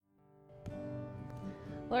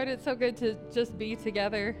Lord, it's so good to just be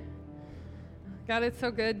together. God, it's so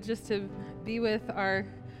good just to be with our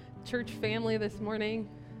church family this morning.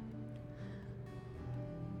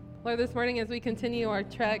 Lord, this morning as we continue our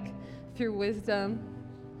trek through wisdom,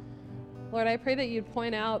 Lord, I pray that you'd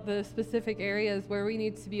point out the specific areas where we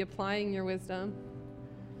need to be applying your wisdom,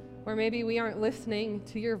 where maybe we aren't listening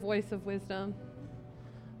to your voice of wisdom.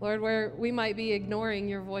 Lord, where we might be ignoring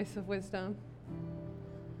your voice of wisdom.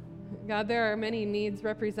 God, there are many needs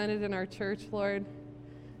represented in our church, Lord.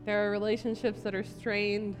 There are relationships that are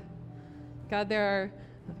strained. God, there are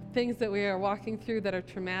things that we are walking through that are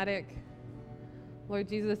traumatic, Lord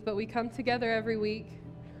Jesus, but we come together every week,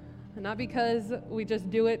 and not because we just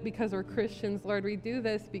do it because we're Christians, Lord. We do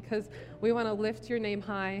this because we want to lift your name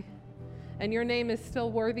high, and your name is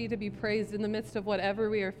still worthy to be praised in the midst of whatever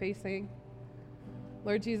we are facing.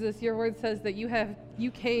 Lord Jesus, your word says that you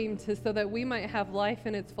came so that we might have life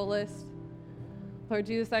in its fullest. Lord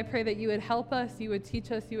Jesus, I pray that you would help us, you would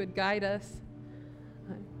teach us, you would guide us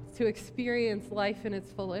to experience life in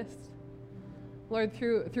its fullest. Lord,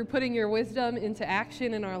 through putting your wisdom into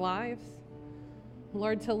action in our lives.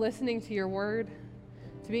 Lord, to listening to your word,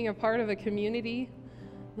 to being a part of a community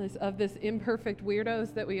of this imperfect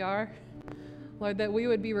weirdos that we are. Lord, that we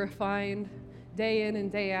would be refined day in and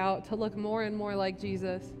day out to look more and more like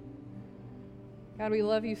Jesus. God, we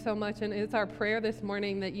love you so much, and it's our prayer this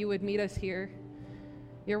morning that you would meet us here.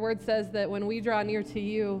 Your word says that when we draw near to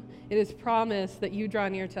you, it is promised that you draw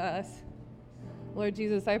near to us. Lord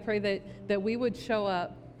Jesus, I pray that we would show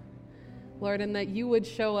up, Lord, and that you would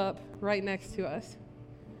show up right next to us.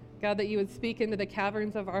 God, that you would speak into the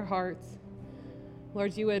caverns of our hearts.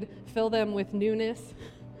 Lord, you would fill them with newness,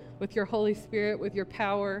 with your Holy Spirit, with your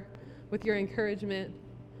power, with your encouragement,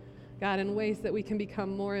 God, in ways that we can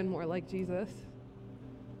become more and more like Jesus.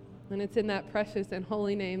 And it's in that precious and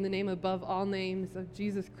holy name, the name above all names of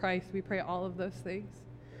Jesus Christ, we pray all of those things.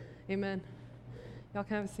 Amen. Y'all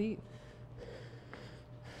can have a seat.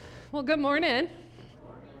 Well, good morning.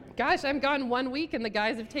 Gosh, I'm gone 1 week and the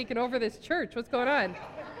guys have taken over this church. What's going on?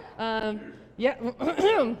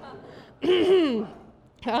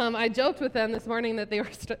 I joked with them this morning that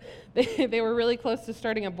they were really close to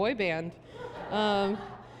starting a boy band.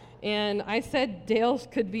 And I said Dale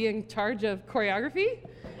could be in charge of choreography.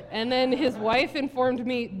 And then his wife informed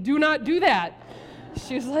me, do not do that.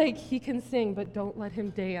 She was like, he can sing, but don't let him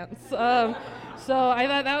dance. So I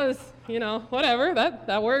thought that was, whatever,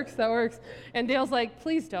 that works. And Dale's like,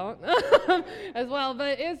 please don't, as well.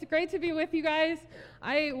 But it's great to be with you guys.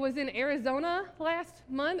 I was in Arizona last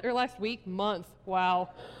month. Wow,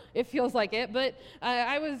 it feels like it. But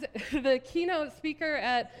I was the keynote speaker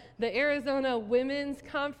at the Arizona Women's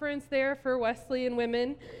Conference there for Wesleyan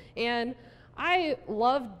women. And I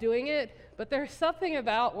loved doing it, but there's something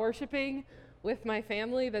about worshiping with my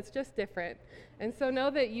family that's just different. And so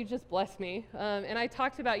know that you just bless me. And I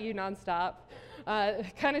talked about you nonstop,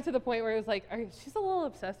 kind of to the point where it was like, she's a little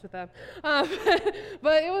obsessed with them.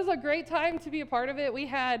 But it was a great time to be a part of it. We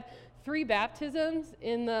had 3 baptisms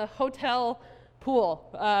in the hotel pool,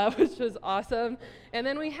 which was awesome. And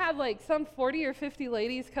then we had like some 40 or 50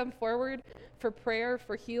 ladies come forward for prayer,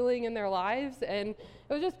 for healing in their lives, and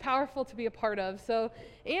it was just powerful to be a part of. So,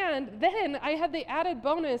 and then I had the added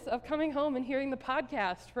bonus of coming home and hearing the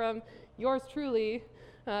podcast from yours truly,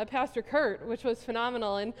 Pastor Kurt, which was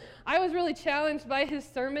phenomenal. And I was really challenged by his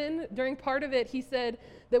sermon. During part of it, he said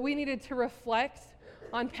that we needed to reflect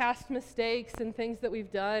on past mistakes and things that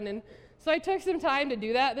we've done. And so I took some time to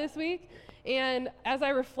do that this week. And as I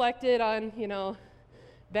reflected on,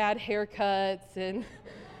 bad haircuts and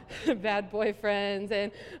bad boyfriends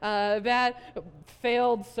and bad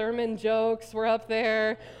failed sermon jokes were up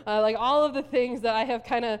there, like all of the things that I have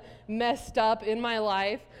kind of messed up in my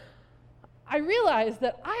life, I realized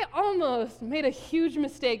that I almost made a huge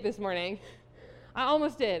mistake this morning. I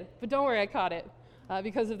almost did, but don't worry, I caught it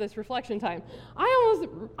because of this reflection time.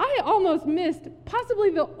 I almost missed possibly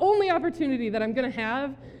the only opportunity that I'm going to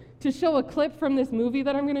have to show a clip from this movie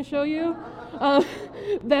that I'm going to show you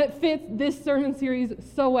that fits this sermon series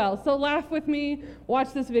so well. So laugh with me,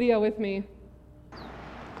 watch this video with me.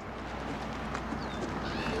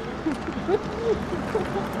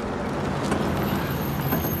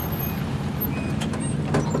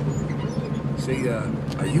 Say,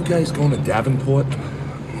 are you guys going to Davenport?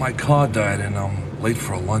 My car died and I'm late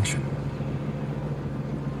for a luncheon.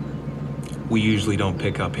 We usually don't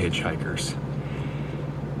pick up hitchhikers.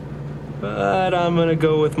 But I'm gonna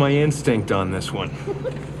go with my instinct on this one.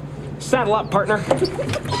 Saddle up, partner.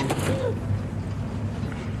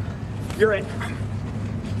 You're it.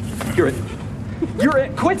 You're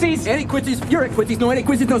at Quitsies! Any quitsies? You're at quitsies. No any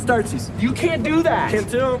quitsies, no startsies. You can't do that!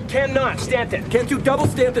 Can't do? Cannot. Stamped it. Can't do double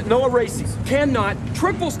stamped it, no erases. Cannot.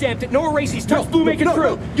 Triple stamped it. No erases. Touch blue, make it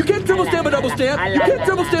true. You can't triple stamp a double stamp. You can't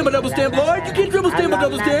triple stamp a double stamp, Lloyd. You can't triple stamp a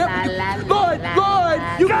double stamp. Lloyd,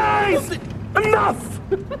 you Guys! Enough!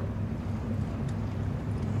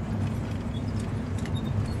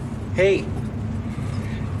 Hey,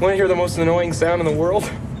 want to hear the most annoying sound in the world?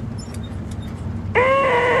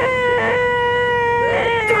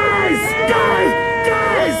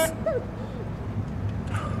 Guys!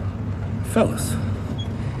 Fellas,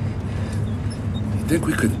 you think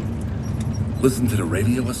we could listen to the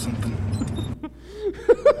radio or something?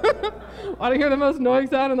 Want to hear the most annoying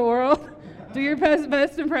sound in the world? Do your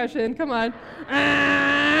best impression. Come on.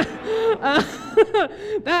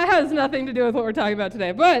 That has nothing to do with what we're talking about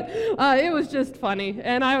today, but it was just funny.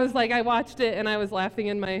 And I was like, I watched it and I was laughing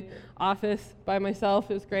in my office by myself.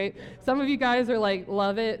 It was great. Some of you guys are like,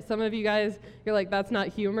 love it. Some of you guys, you're like, that's not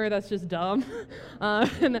humor, that's just dumb.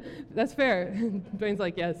 And that's fair. Dwayne's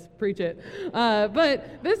like, yes, preach it.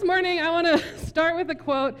 But this morning I want to start with a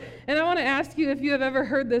quote, and I want to ask you if you have ever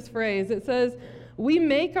heard this phrase. It says, "We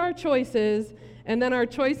make our choices, and then our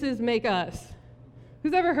choices make us."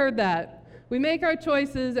 Who's ever heard that? We make our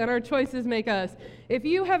choices, and our choices make us. If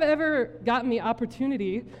you have ever gotten the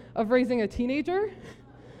opportunity of raising a teenager,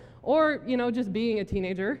 or, just being a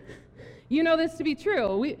teenager, you know this to be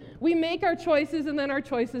true. We make our choices, and then our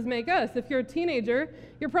choices make us. If you're a teenager,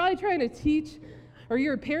 you're probably trying to teach, or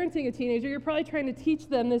you're parenting a teenager, you're probably trying to teach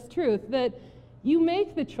them this truth, that you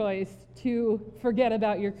make the choice to forget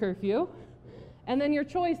about your curfew, and then your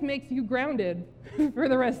choice makes you grounded for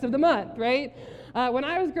the rest of the month, right? When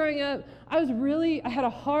I was growing up, I had a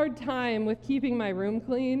hard time with keeping my room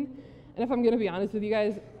clean. And if I'm going to be honest with you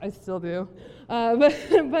guys, I still do.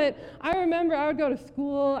 But I remember I would go to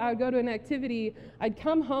school, I would go to an activity, I'd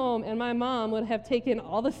come home, and my mom would have taken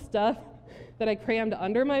all the stuff that I crammed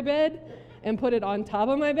under my bed and put it on top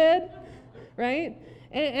of my bed, right?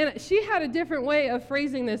 And she had a different way of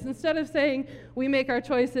phrasing this. Instead of saying, we make our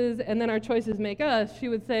choices and then our choices make us, she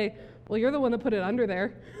would say, well, you're the one that put it under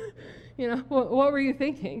there. What were you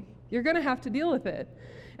thinking? You're going to have to deal with it.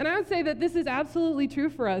 And I would say that this is absolutely true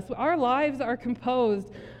for us. Our lives are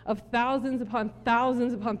composed of thousands upon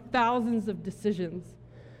thousands upon thousands of decisions.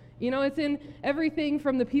 It's in everything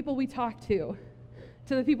from the people we talk to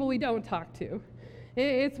the people we don't talk to.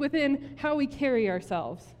 It's within how we carry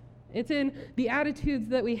ourselves. It's in the attitudes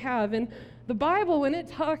that we have. And the Bible, when it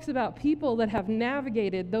talks about people that have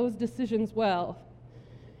navigated those decisions well,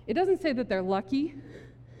 it doesn't say that they're lucky.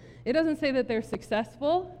 It doesn't say that they're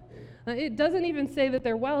successful. It doesn't even say that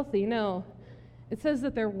they're wealthy. No, it says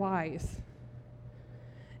that they're wise.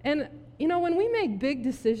 And, when we make big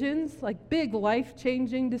decisions, like big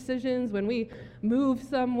life-changing decisions, when we move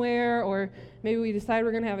somewhere, or maybe we decide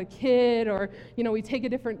we're going to have a kid, or, we take a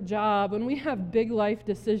different job, when we have big life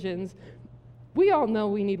decisions, we all know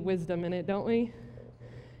we need wisdom in it, don't we?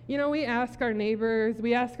 We ask our neighbors,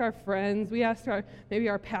 we ask our friends, we ask maybe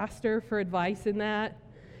our pastor for advice in that.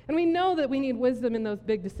 And we know that we need wisdom in those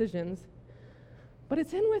big decisions. But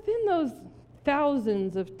it's within those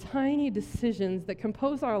thousands of tiny decisions that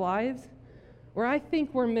compose our lives where I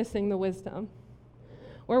think we're missing the wisdom,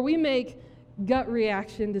 where we make gut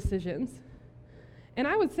reaction decisions. And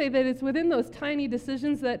I would say that it's within those tiny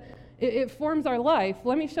decisions that it forms our life.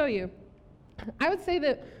 Let me show you. I would say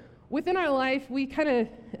that within our life, we kind of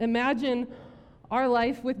imagine our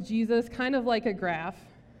life with Jesus kind of like a graph,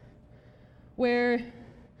 where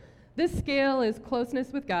this scale is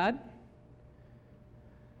closeness with God.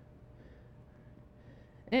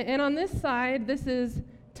 And on this side, this is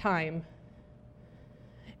time.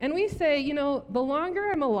 And we say, the longer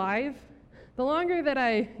I'm alive, the longer that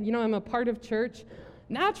I'm a part of church,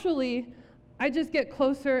 naturally, I just get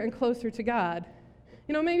closer and closer to God.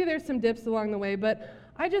 Maybe there's some dips along the way, but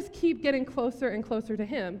I just keep getting closer and closer to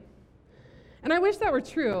Him. And I wish that were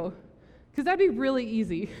true, because that'd be really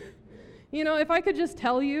easy. If I could just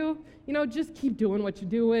tell you, just keep doing what you're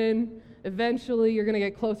doing, eventually you're going to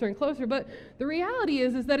get closer and closer. But the reality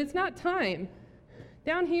is that it's not time.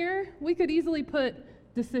 Down here, we could easily put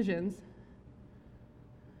decisions.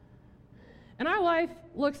 And our life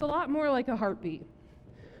looks a lot more like a heartbeat,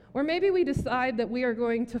 where maybe we decide that we are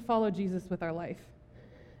going to follow Jesus with our life.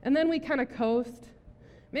 And then we kind of coast,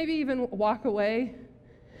 maybe even walk away.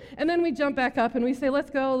 And then we jump back up and we say,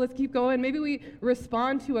 let's go, let's keep going. Maybe we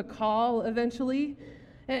respond to a call eventually,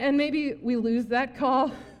 and maybe we lose that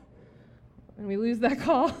call, and we lose that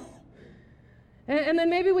call. And then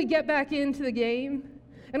maybe we get back into the game,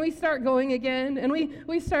 we start going again, and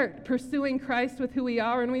we start pursuing Christ with who we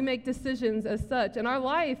are, and we make decisions as such. And our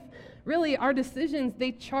life, really, our decisions,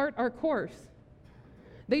 they chart our course.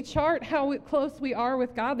 They chart how close we are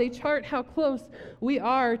with God. They chart how close we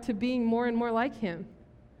are to being more and more like Him.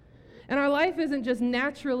 And our life isn't just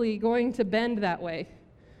naturally going to bend that way.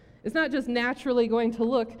 It's not just naturally going to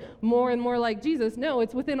look more and more like Jesus. No,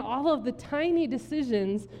 it's within all of the tiny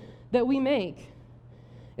decisions that we make.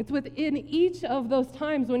 It's within each of those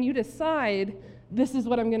times when you decide, this is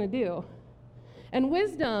what I'm going to do. And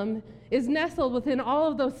wisdom is nestled within all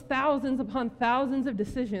of those thousands upon thousands of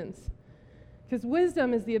decisions. Because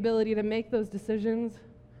wisdom is the ability to make those decisions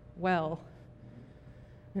well.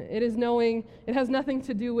 It is knowing, it has nothing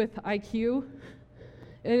to do with IQ.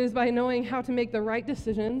 It is by knowing how to make the right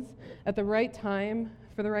decisions at the right time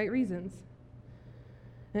for the right reasons.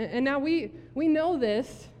 And now we know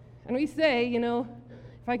this, and we say,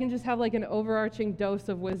 if I can just have like an overarching dose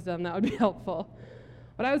of wisdom, that would be helpful.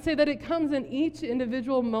 But I would say that it comes in each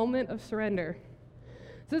individual moment of surrender.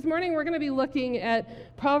 So this morning we're going to be looking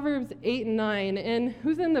at Proverbs 8 and 9. And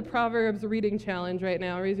who's in the Proverbs reading challenge right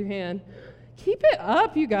now? Raise your hand. Keep it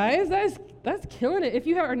up, you guys. That's killing it. If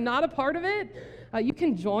you are not a part of it, you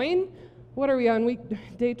can join. What are we on?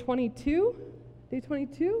 Day 22? Day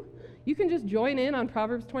 22? You can just join in on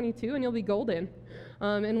Proverbs 22 and you'll be golden.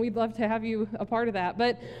 And we'd love to have you a part of that.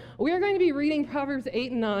 But we are going to be reading Proverbs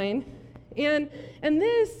 8 and 9. And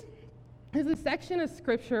this is a section of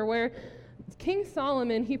Scripture where King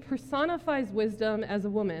Solomon, he personifies wisdom as a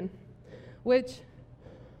woman, which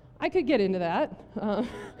I could get into that.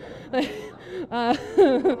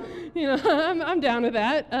 I'm down with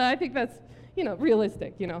that. I think that's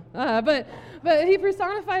realistic, But he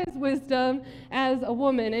personifies wisdom as a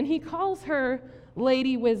woman, and he calls her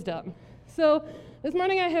Lady Wisdom. So this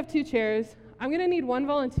morning I have two chairs. I'm going to need one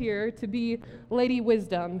volunteer to be Lady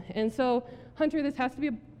Wisdom. And so, Hunter, this has to be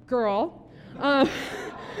a girl. And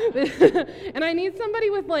I need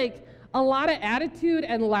somebody with, like, a lot of attitude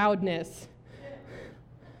and loudness.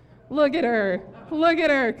 Look at her. Look at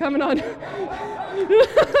her coming on.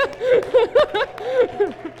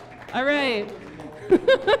 All right.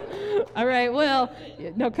 All right, well,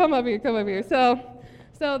 no, come up here. So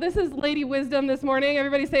this is Lady Wisdom this morning.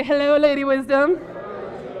 Everybody say hello, Lady Wisdom.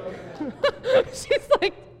 She's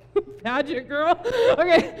like, pageant girl.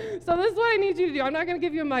 Okay, so this is what I need you to do. I'm not going to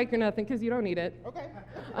give you a mic or nothing because you don't need it. Okay.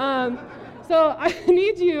 So I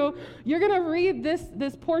need you're going to read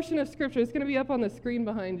this portion of Scripture. It's going to be up on the screen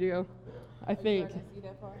behind you, I think. Can you see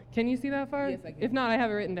that far? Can you see that far? Yes, I can. If not, I have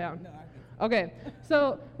it written down. No, I can. Okay,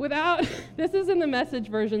 so this is in the Message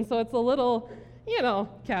version, so it's a little,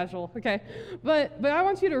 casual, okay? But I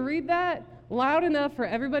want you to read that loud enough for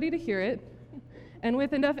everybody to hear it, and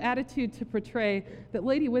with enough attitude to portray that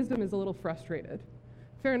Lady Wisdom is a little frustrated.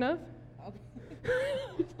 Fair enough? Okay.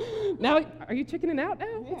 Now, are you chickening out now?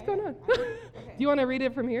 Yeah, What's going on? Okay. Do you want to read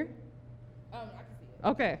it from here? I can see it.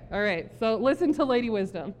 Okay, all right. So listen to Lady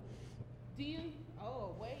Wisdom. Do you?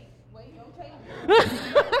 Oh, wait, don't change it.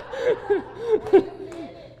 Wait a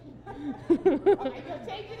minute. Okay, go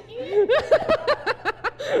change it again.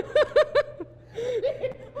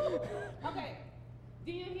 Okay.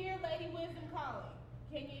 Do you hear Lady Wisdom calling?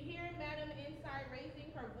 Can you hear Madam Inside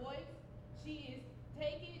raising her voice? She's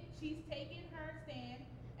taken her stand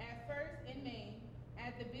at First and Main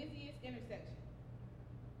at the busiest intersection.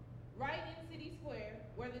 Right in City Square,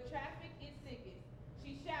 where the traffic is thickest,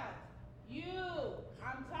 she shouts, "You!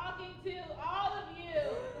 I'm talking to all of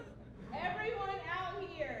you! Everyone out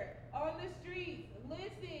here on the streets,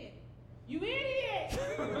 listen! You idiot!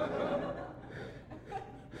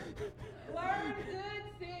 Learn good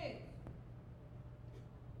sense!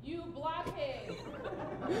 You blockhead!"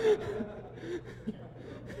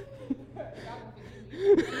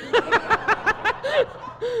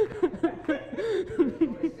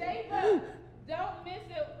 Shape up. Don't miss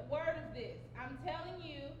a word of this. I'm telling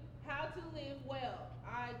you how to live well.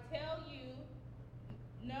 I tell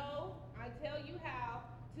you how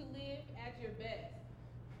to live at your best.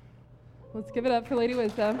 Let's give it up for Lady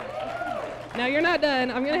Wisdom. Now you're not done.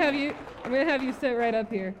 I'm gonna have you sit right up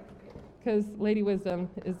here, because Lady Wisdom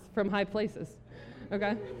is from high places.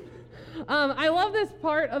 Okay. I love this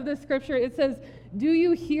part of the Scripture. It says, "Do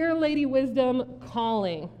you hear Lady Wisdom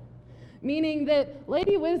calling?" Meaning that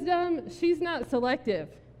Lady Wisdom, she's not selective.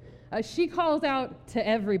 She calls out to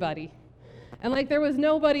everybody. And there was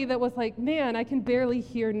nobody that was like, man, I can barely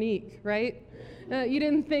hear Neek, right? You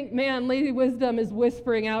didn't think, man, Lady Wisdom is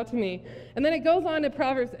whispering out to me. And then it goes on to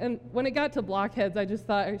Proverbs, and when it got to blockheads, I just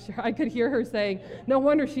thought I could hear her saying, no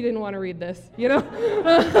wonder she didn't want to read this, you know?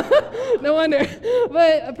 No wonder.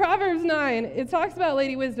 But Proverbs 9, it talks about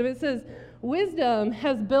Lady Wisdom. It says, wisdom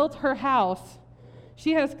has built her house.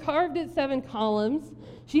 She has carved its 7 columns.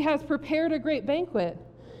 She has prepared a great banquet.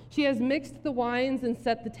 She has mixed the wines and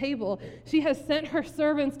set the table. She has sent her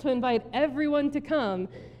servants to invite everyone to come.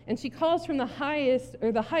 And she calls from the heights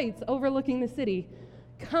overlooking the city.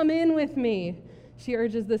 Come in with me, she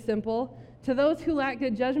urges the simple. To those who lack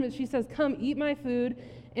good judgment, she says, come eat my food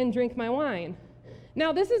and drink my wine.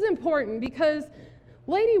 Now, this is important because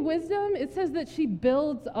Lady Wisdom, it says that she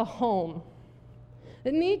builds a home.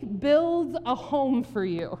 That Neek builds a home for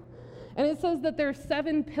you. And it says that there are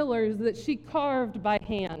 7 pillars that she carved by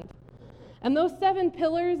hand. And those 7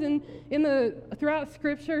 pillars, throughout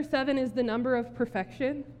Scripture, 7 is the number of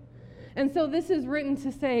perfection. And so this is written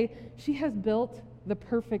to say she has built the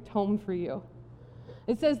perfect home for you.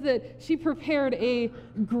 It says that she prepared a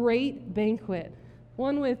great banquet,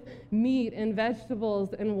 one with meat and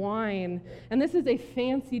vegetables and wine. And this is a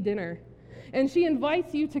fancy dinner. And she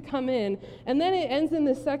invites you to come in. And then it ends in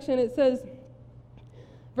this section. It says,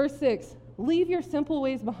 verse 6, leave your simple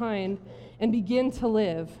ways behind and begin to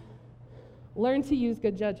live. Learn to use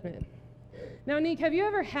good judgment. Now, Neek, have you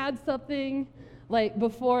ever had something like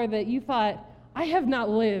before that you thought, I have not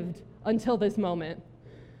lived until this moment?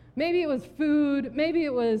 Maybe it was food, maybe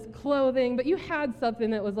it was clothing, but you had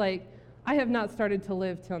something that was like, I have not started to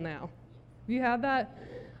live till now. Have you had that?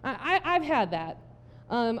 I've had that.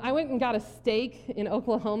 I went and got a steak in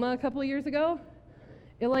Oklahoma a couple of years ago.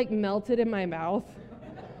 It like melted in my mouth,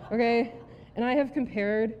 okay? And I have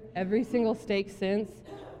compared every single steak since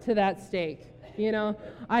to that steak. You know,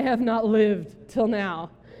 I have not lived till now.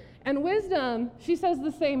 And wisdom, she says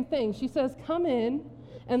the same thing. She says, come in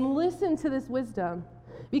and listen to this wisdom.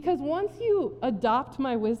 Because once you adopt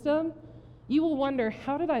my wisdom, you will wonder,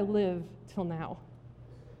 how did I live till now?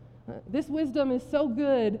 This wisdom is so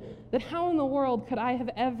good that how in the world could I have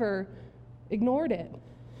ever ignored it?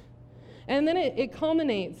 And then it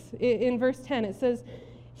culminates in verse 10. It says,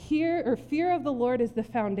 fear of the Lord is the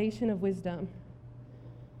foundation of wisdom.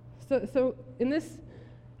 So in this,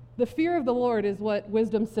 the fear of the Lord is what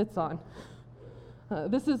wisdom sits on.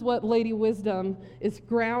 This is what Lady Wisdom is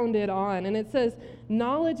grounded on. And it says,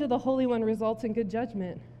 knowledge of the Holy One results in good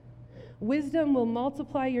judgment. Wisdom will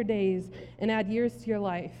multiply your days and add years to your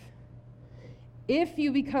life. If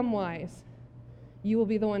you become wise, you will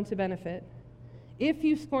be the one to benefit. If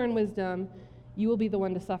you scorn wisdom, you will be the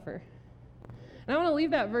one to suffer. And I want to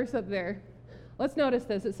leave that verse up there. Let's notice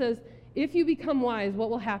this. It says, if you become wise, what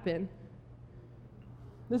will happen?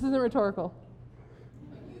 This isn't rhetorical.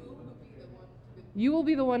 You will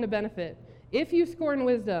be the one to benefit. If you scorn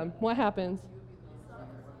wisdom, what happens?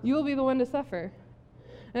 You will be the one to suffer.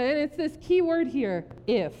 And it's this key word here,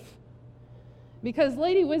 if. Because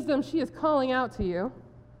Lady Wisdom, she is calling out to you,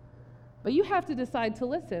 but you have to decide to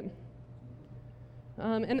listen.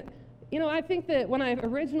 And, you know, I think that when I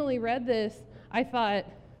originally read this, I thought,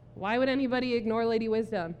 why would anybody ignore Lady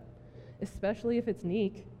Wisdom? Especially if it's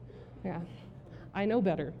Neek. Yeah, I know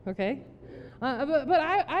better, okay? But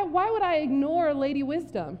why would I ignore Lady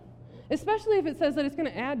Wisdom? Especially if it says that it's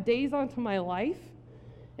going to add days onto my life,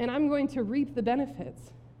 and I'm going to reap the benefits.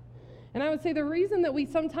 And I would say the reason that we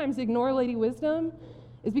sometimes ignore Lady Wisdom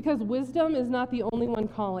is because wisdom is not the only one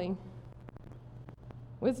calling.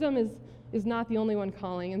 Wisdom is not the only one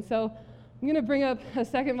calling. And so I'm going to bring up a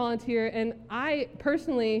second volunteer, and I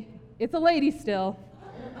personally, it's a lady still,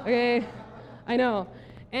 okay? I know.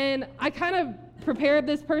 And I kind of prepared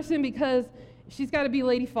this person because she's got to be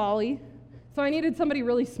Lady Folly. So I needed somebody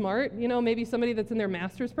really smart, you know, maybe somebody that's in their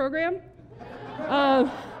master's program.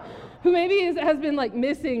 Who maybe has been like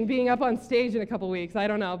missing being up on stage in a couple weeks. I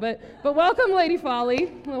don't know. But welcome, Lady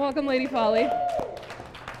Folly. Welcome, Lady Folly.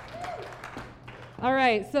 All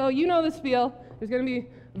right, so you know the spiel. There's going to be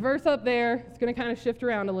a verse up there. It's going to kind of shift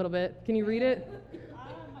around a little bit. Can you read it?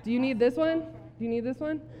 Do you need this one? Do you need this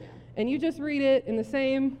one? And you just read it in the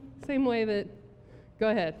same way that, go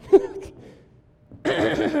ahead.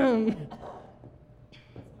 The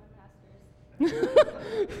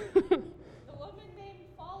woman named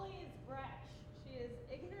Folly is brash. She is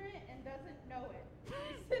ignorant and doesn't know it.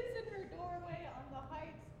 She sits in her doorway on the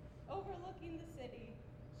heights overlooking the city.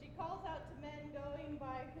 She calls out to men going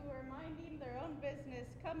by who are minding their own business.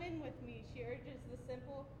 Come in with me, she urges the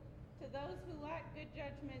simple. To those who lack good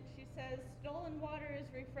judgment, she says, stolen water is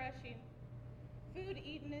refreshing. Food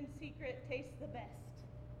eaten in secret tastes the best.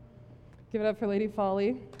 Give it up for Lady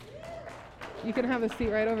Folly. You can have a seat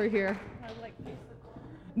right over here. I like this.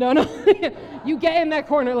 No. You get in that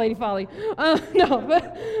corner, Lady Folly.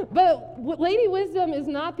 No, but Lady Wisdom is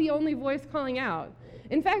not the only voice calling out.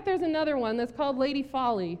 In fact, there's another one that's called Lady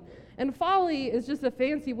Folly. And folly is just a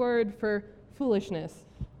fancy word for foolishness.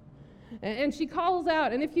 And she calls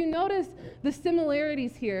out, and if you notice the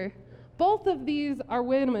similarities here, both of these are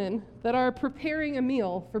women that are preparing a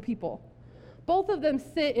meal for people. Both of them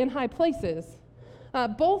sit in high places.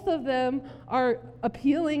 Both of them are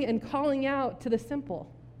appealing and calling out to the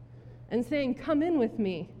simple and saying, come in with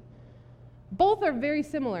me. Both are very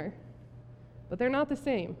similar, but they're not the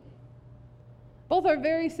same. Both are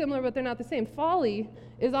very similar, but they're not the same. Folly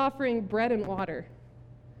is offering bread and water.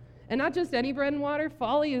 And not just any bread and water,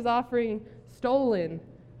 folly is offering stolen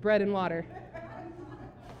bread and water.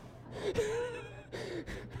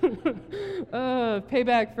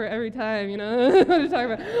 Payback for every time, you know what I'm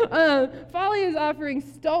talking about. Folly is offering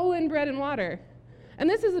stolen bread and water. And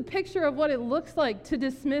this is a picture of what it looks like to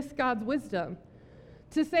dismiss God's wisdom.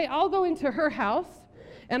 To say, I'll go into her house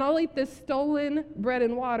and I'll eat this stolen bread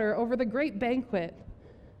and water over the great banquet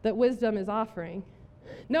that wisdom is offering.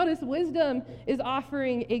 Notice, wisdom is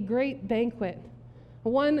offering a great banquet,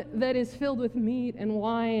 one that is filled with meat and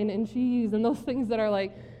wine and cheese and those things that are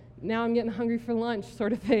like, now I'm getting hungry for lunch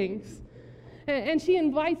sort of things. And she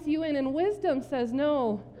invites you in, and wisdom says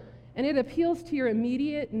no, and it appeals to your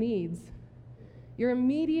immediate needs, your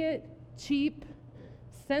immediate, cheap,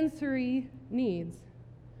 sensory needs.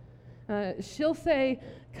 She'll say,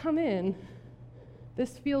 come in.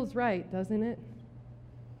 This feels right, doesn't it?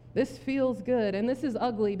 This feels good, and this is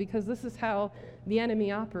ugly because this is how the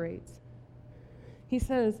enemy operates. He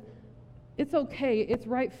says, it's okay, it's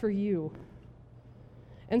right for you.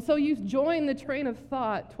 And so you join the train of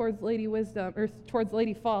thought towards Lady Wisdom, or towards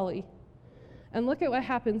Lady Folly. And look at what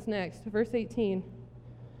happens next, verse 18.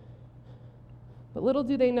 But little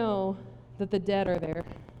do they know that the dead are there.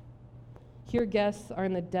 Here guests are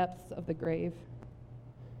in the depths of the grave.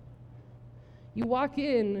 You walk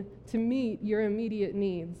in to meet your immediate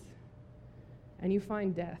needs, and you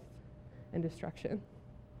find death and destruction.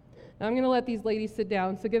 Now I'm going to let these ladies sit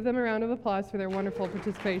down, so give them a round of applause for their wonderful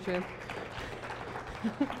participation.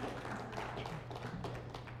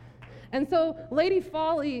 And so Lady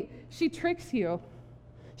Folly, she tricks you.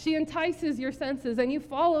 She entices your senses, and you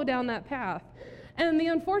follow down that path. And the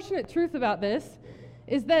unfortunate truth about this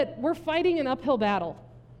is that we're fighting an uphill battle,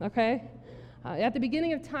 okay? At the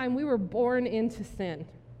beginning of time, we were born into sin.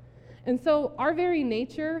 And so our very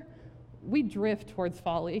nature, we drift towards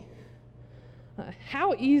folly.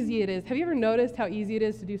 How easy it is. Have you ever noticed how easy it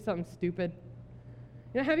is to do something stupid?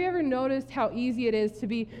 You know, have you ever noticed how easy it is to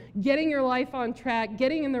be getting your life on track,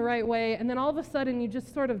 getting in the right way, and then all of a sudden you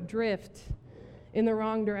just sort of drift in the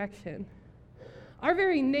wrong direction? Our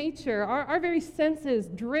very nature, our very senses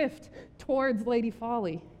drift towards Lady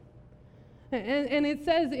Folly. And it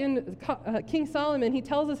says in King Solomon, he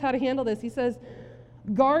tells us how to handle this. He says,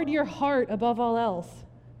 guard your heart above all else,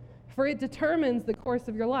 for it determines the course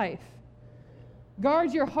of your life.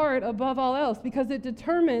 Guard your heart above all else, because it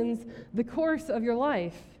determines the course of your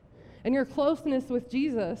life and your closeness with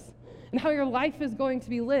Jesus and how your life is going to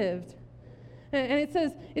be lived. And it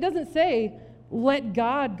says, it doesn't say, let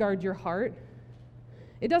God guard your heart.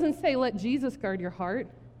 It doesn't say, let Jesus guard your heart.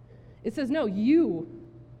 It says, no, you.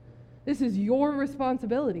 This is your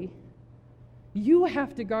responsibility. You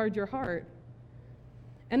have to guard your heart.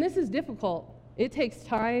 And this is difficult. It takes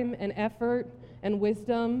time and effort and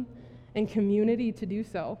wisdom and community to do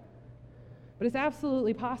so. But it's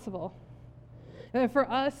absolutely possible for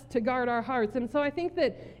us to guard our hearts. And so I think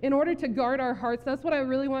that in order to guard our hearts, that's what I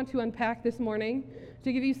really want to unpack this morning,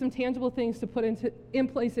 to give you some tangible things to put in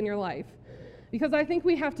place in your life. Because I think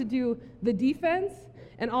we have to do the defense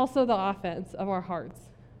and also the offense of our hearts.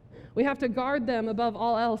 We have to guard them above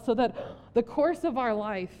all else so that the course of our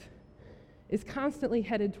life is constantly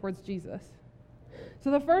headed towards Jesus. So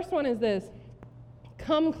the first one is this: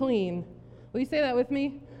 come clean. Will you say that with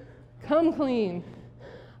me? Come clean.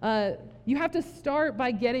 You have to start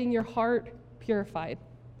by getting your heart purified.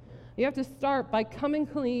 You have to start by coming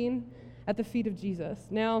clean at the feet of Jesus.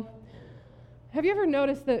 Now, have you ever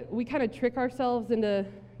noticed that we kind of trick ourselves into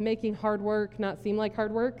making hard work not seem like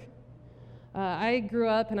hard work? I grew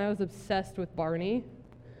up and I was obsessed with Barney.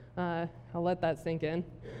 I'll let that sink in.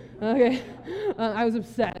 Okay. I was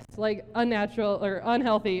obsessed, like unnatural or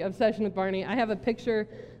unhealthy obsession with Barney. I have a picture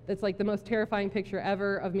that's like the most terrifying picture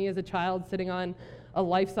ever of me as a child sitting on a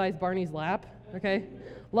life-size Barney's lap. Okay.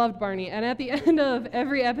 Loved Barney. And at the end of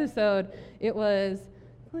every episode, it was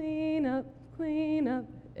clean up, clean up.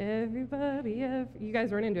 Everybody, you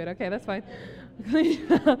guys weren't into it. Okay, that's fine.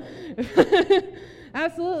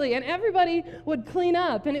 Absolutely. And everybody would clean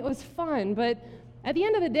up, and it was fun. But at the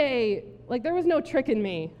end of the day, like, there was no tricking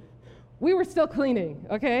me. We were still cleaning,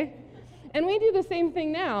 okay? And we do the same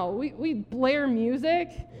thing now. We blare music.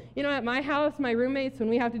 You know, at my house, my roommates, when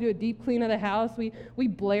we have to do a deep clean of the house, we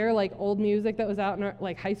blare like old music that was out in our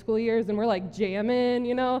like high school years, and we're like jamming,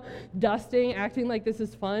 you know, dusting, acting like this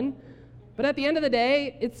is fun. But at the end of the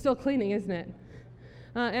day, it's still cleaning, isn't it?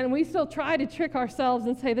 And we still try to trick ourselves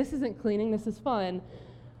and say, this isn't cleaning, this is fun.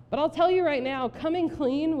 But I'll tell you right now, coming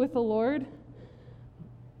clean with the Lord,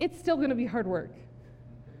 it's still going to be hard work.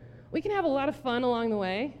 We can have a lot of fun along the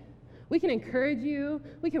way. We can encourage you.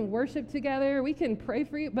 We can worship together. We can pray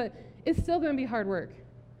for you, but it's still going to be hard work.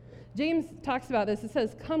 James talks about this. It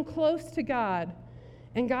says, come close to God,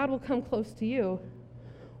 and God will come close to you.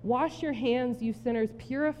 Wash your hands, you sinners.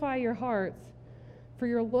 Purify your hearts, for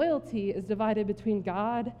your loyalty is divided between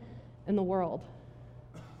God and the world.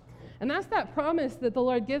 And that's that promise that the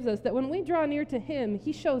Lord gives us, that when we draw near to him,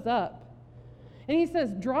 he shows up. And he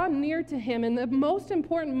says, draw near to him. And the most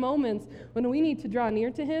important moments when we need to draw near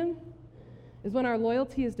to him is when our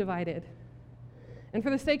loyalty is divided. And for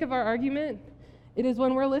the sake of our argument, it is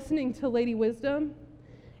when we're listening to Lady Wisdom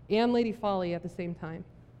and Lady Folly at the same time.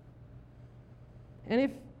 And if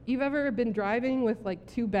you've ever been driving with like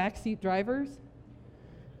two backseat drivers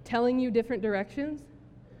telling you different directions,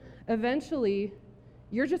 eventually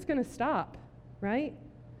you're just going to stop, right?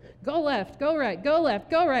 Go left, go right, go left,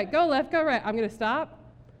 go right, go left, go right. I'm going to stop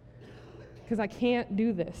because I can't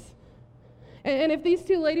do this. And if these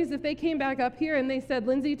two ladies, if they came back up here and they said,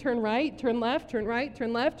 Lindsay, turn right, turn left, turn right,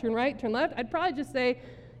 turn left, turn right, turn left, I'd probably just say,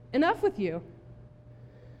 enough with you.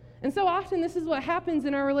 And so often this is what happens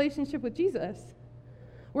in our relationship with Jesus.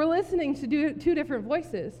 We're listening to two different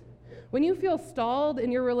voices. When you feel stalled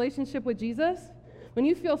in your relationship with Jesus, when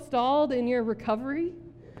you feel stalled in your recovery,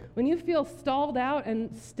 when you feel stalled out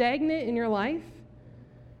and stagnant in your life,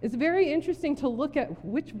 it's very interesting to look at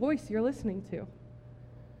which voice you're listening to.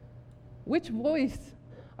 Which voice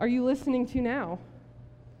are you listening to now?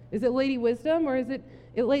 Is it Lady Wisdom or is it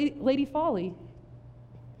Lady Folly?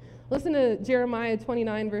 Listen to Jeremiah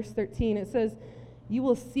 29, verse 13. It says, you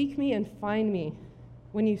will seek me and find me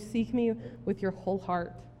when you seek me with your whole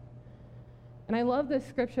heart. And I love this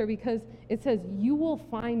scripture because it says, you will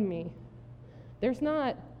find me. There's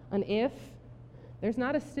not an if. There's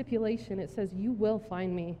not a stipulation. It says, you will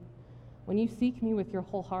find me when you seek me with your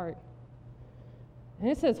whole heart. And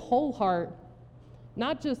it says whole heart,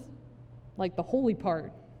 not just like the holy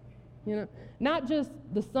part, you know, not just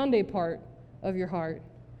the Sunday part of your heart,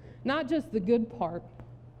 not just the good part.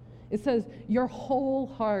 It says your whole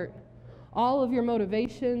heart, all of your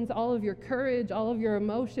motivations, all of your courage, all of your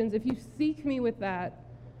emotions. If you seek me with that,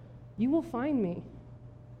 you will find me.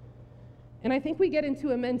 And I think we get into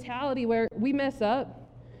a mentality where we mess up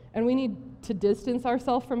and we need to distance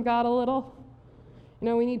ourselves from God a little. You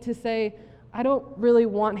know, we need to say, I don't really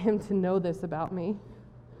want him to know this about me.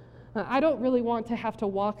 I don't really want to have to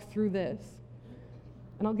walk through this.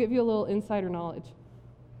 And I'll give you a little insider knowledge.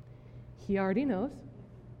 He already knows.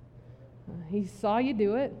 He saw you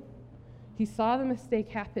do it. He saw the mistake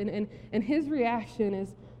happen. And his reaction is,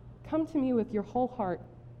 come to me with your whole heart.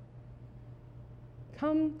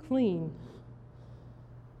 Come clean.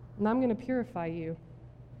 And I'm going to purify you.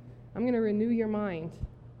 I'm going to renew your mind.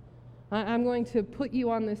 I'm going to put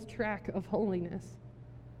you on this track of holiness.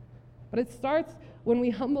 But it starts when we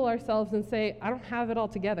humble ourselves and say, I don't have it all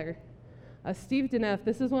together. Steve Deneff,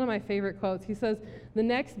 this is one of my favorite quotes. He says, the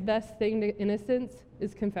next best thing to innocence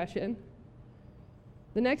is confession.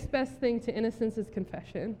 The next best thing to innocence is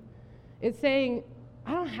confession. It's saying,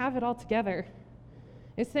 I don't have it all together.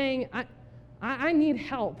 It's saying, I need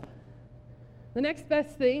help. The next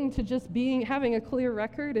best thing to just having a clear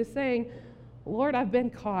record is saying, Lord, I've been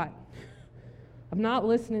caught. I'm not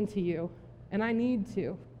listening to you, and I need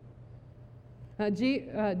to.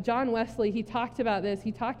 John Wesley, he talked about this.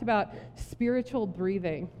 He talked about spiritual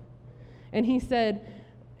breathing. And he said,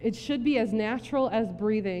 it should be as natural as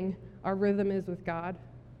breathing our rhythm is with God,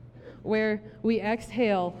 where we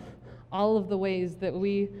exhale all of the ways that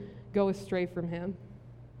we go astray from him.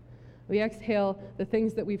 We exhale the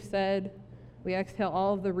things that we've said. We exhale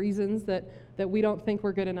all of the reasons that we don't think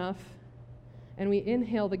we're good enough. And we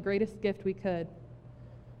inhale the greatest gift we could,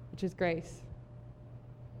 which is grace.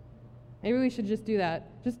 Maybe we should just do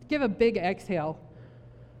that. Just give a big exhale.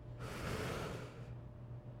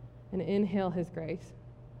 And inhale his grace.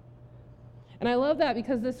 And I love that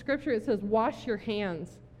because this scripture, it says, wash your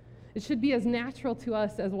hands. It should be as natural to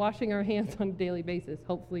us as washing our hands on a daily basis.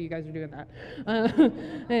 Hopefully you guys are doing that.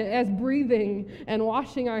 As breathing and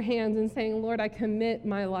washing our hands and saying, Lord, I commit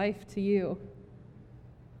my life to you.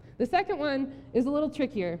 The second one is a little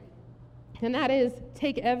trickier, and that is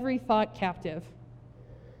take every thought captive.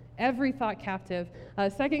 Every thought captive.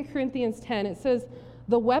 2 Corinthians 10, it says,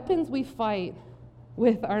 the weapons we fight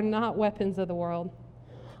with are not weapons of the world.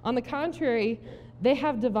 On the contrary, they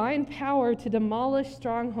have divine power to demolish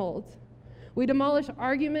strongholds. We demolish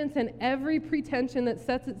arguments and every pretension that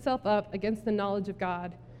sets itself up against the knowledge of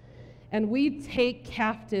God. And we take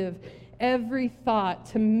captive every thought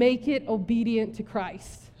to make it obedient to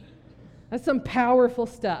Christ. That's some powerful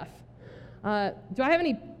stuff. Do I have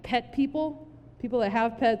any pet people? People that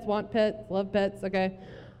have pets, want pets, love pets, okay?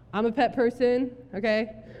 I'm a pet person,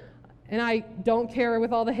 okay? And I don't care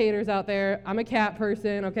with all the haters out there. I'm a cat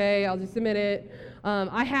person, okay? I'll just admit it.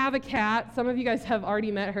 I have a cat. Some of you guys have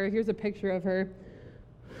already met her. Here's a picture of her.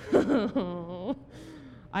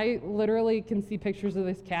 I literally can see pictures of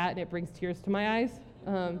this cat, and it brings tears to my eyes.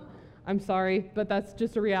 I'm sorry, but that's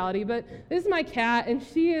just a reality. But this is my cat, and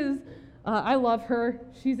she is, I love her.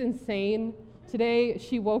 She's insane. Today,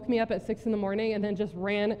 she woke me up at 6 in the morning and then just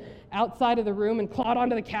ran outside of the room and clawed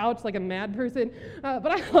onto the couch like a mad person. But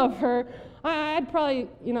I love her. I'd probably,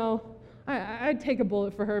 I'd take a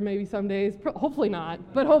bullet for her maybe some days. Hopefully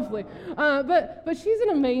not, but hopefully. But she's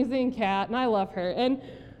an amazing cat, and I love her. And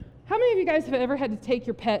how many of you guys have ever had to take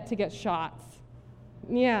your pet to get shots?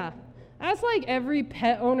 Yeah. That's like every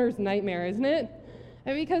pet owner's nightmare, isn't it?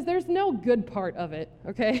 And because there's no good part of it,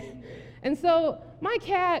 okay? And so my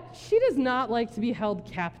cat, she does not like to be held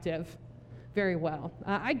captive very well.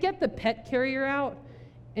 I get the pet carrier out,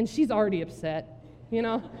 and she's already upset.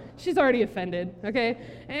 She's already offended, okay?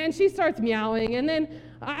 And she starts meowing, and then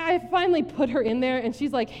I finally put her in there, and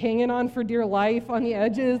she's like hanging on for dear life on the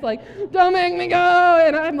edges, like, don't make me go!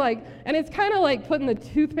 And I'm like, and it's kind of like putting the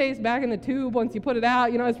toothpaste back in the tube once you put it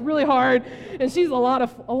out, it's really hard, and she's a lot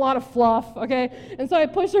of fluff, okay? And so I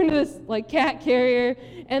push her into this like cat carrier,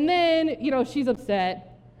 and then, she's upset.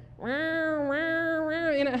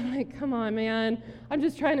 I'm like, come on, man. I'm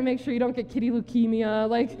just trying to make sure you don't get kitty leukemia.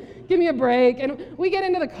 Like, give me a break. And we get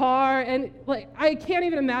into the car, and like, I can't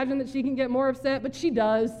even imagine that she can get more upset, but she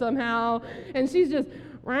does somehow. And she's just,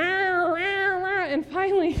 and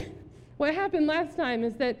finally, what happened last time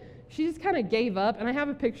is that she just kind of gave up, and I have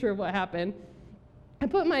a picture of what happened. I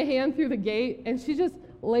put my hand through the gate, and she just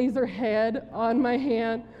lays her head on my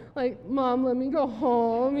hand, like, Mom, let me go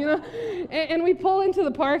home, And we pull into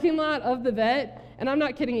the parking lot of the vet, and I'm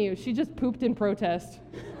not kidding you, she just pooped in protest.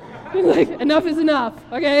 Like, enough is enough,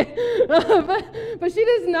 okay? But she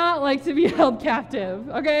does not like to be held captive,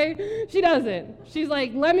 okay? She doesn't. She's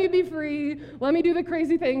like, let me be free, let me do the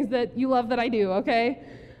crazy things that you love that I do, okay?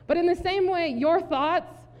 But in the same way, your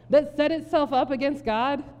thoughts that set itself up against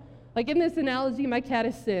God, like in this analogy, my cat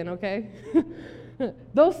is sin, okay?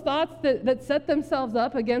 Those thoughts that set themselves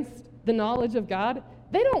up against the knowledge of God,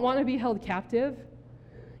 they don't want to be held captive.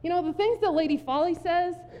 The things that Lady Folly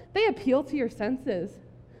says, they appeal to your senses.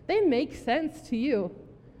 They make sense to you.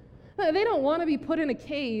 They don't want to be put in a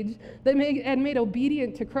cage and made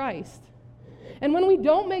obedient to Christ. And when we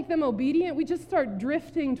don't make them obedient, we just start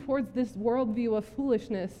drifting towards this worldview of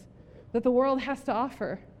foolishness that the world has to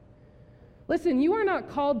offer. Listen, you are not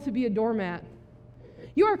called to be a doormat.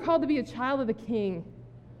 You are called to be a child of the King.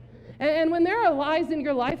 And when there are lies in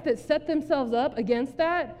your life that set themselves up against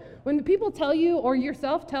that, when people tell you or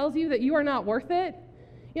yourself tells you that you are not worth it,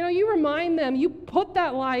 you remind them, you put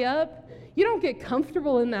that lie up, you don't get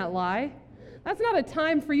comfortable in that lie. That's not a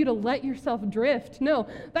time for you to let yourself drift. No,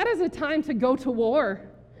 that is a time to go to war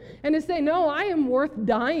and to say, no, I am worth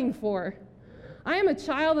dying for. I am a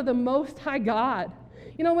child of the Most High God.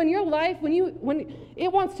 When your life, when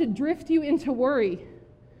it wants to drift you into worry,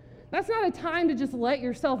 that's not a time to just let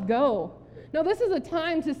yourself go. No, this is a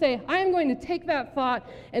time to say, I am going to take that thought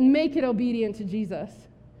and make it obedient to Jesus.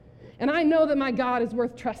 And I know that my God is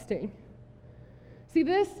worth trusting. See,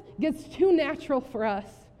 this gets too natural for us.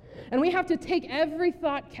 And we have to take every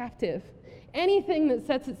thought captive, anything that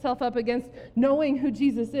sets itself up against knowing who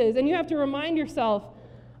Jesus is. And you have to remind yourself,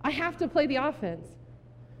 I have to play the offense.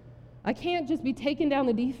 I can't just be taking down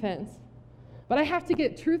the defense. But I have to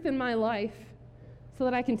get truth in my life so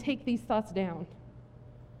that I can take these thoughts down.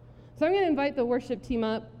 So I'm going to invite the worship team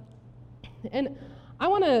up, and I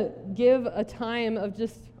want to give a time of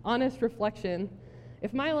just honest reflection.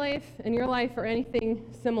 If my life and your life are anything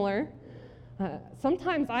similar,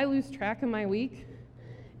 sometimes I lose track of my week,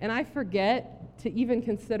 and I forget to even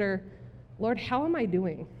consider, Lord, how am I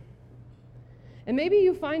doing? And maybe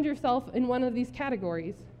you find yourself in one of these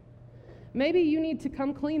categories. Maybe you need to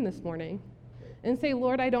come clean this morning and say,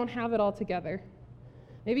 Lord, I don't have it all together.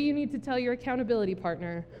 Maybe you need to tell your accountability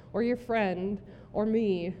partner or your friend or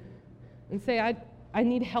me and say, I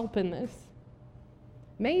need help in this.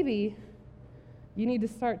 Maybe you need to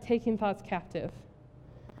start taking thoughts captive.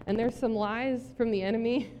 And there's some lies from the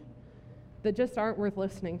enemy that just aren't worth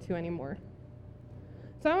listening to anymore.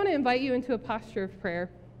 So I want to invite you into a posture of prayer,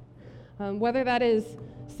 whether that is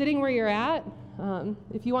sitting where you're at.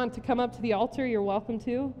 If you want to come up to the altar, you're welcome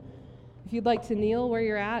to. If you'd like to kneel where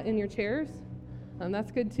you're at in your chairs,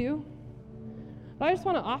 that's good too. But I just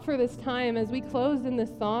want to offer this time as we close in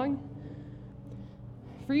this song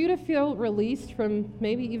for you to feel released from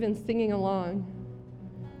maybe even singing along,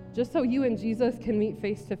 just so you and Jesus can meet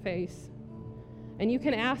face to face. And you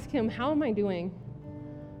can ask him, how am I doing?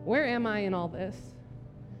 Where am I in all this?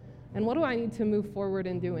 And what do I need to move forward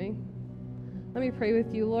in doing? Let me pray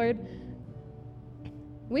with you, Lord.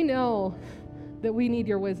 We know that we need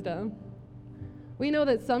your wisdom. We know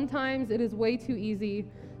that sometimes it is way too easy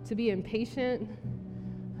to be impatient,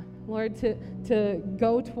 Lord, to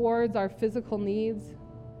go towards our physical needs.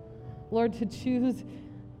 Lord, to choose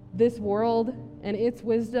this world and its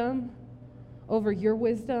wisdom over your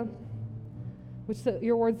wisdom, which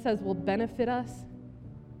your word says will benefit us.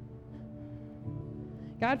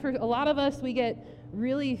 God, for a lot of us, we get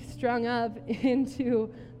really strung up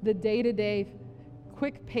into the day-to-day,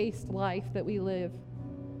 quick-paced life that we live.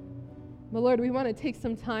 But Lord, we want to take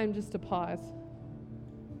some time just to pause,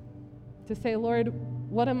 to say, Lord,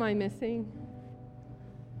 what am I missing?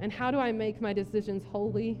 And how do I make my decisions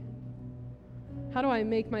holy? How do I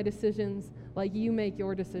make my decisions like you make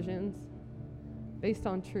your decisions, based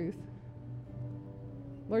on truth?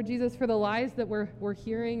 Lord Jesus, for the lies that we're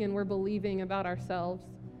hearing and we're believing about ourselves,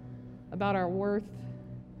 about our worth,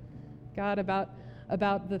 God,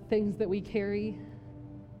 about the things that we carry,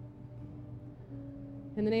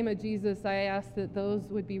 in the name of Jesus, I ask that those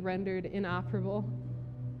would be rendered inoperable.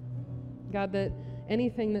 God, that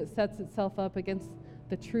anything that sets itself up against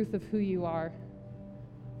the truth of who you are,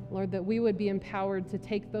 Lord, that we would be empowered to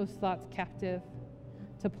take those thoughts captive,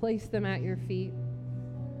 to place them at your feet,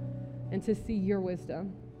 and to see your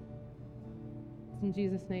wisdom. In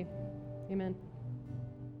Jesus' name, amen.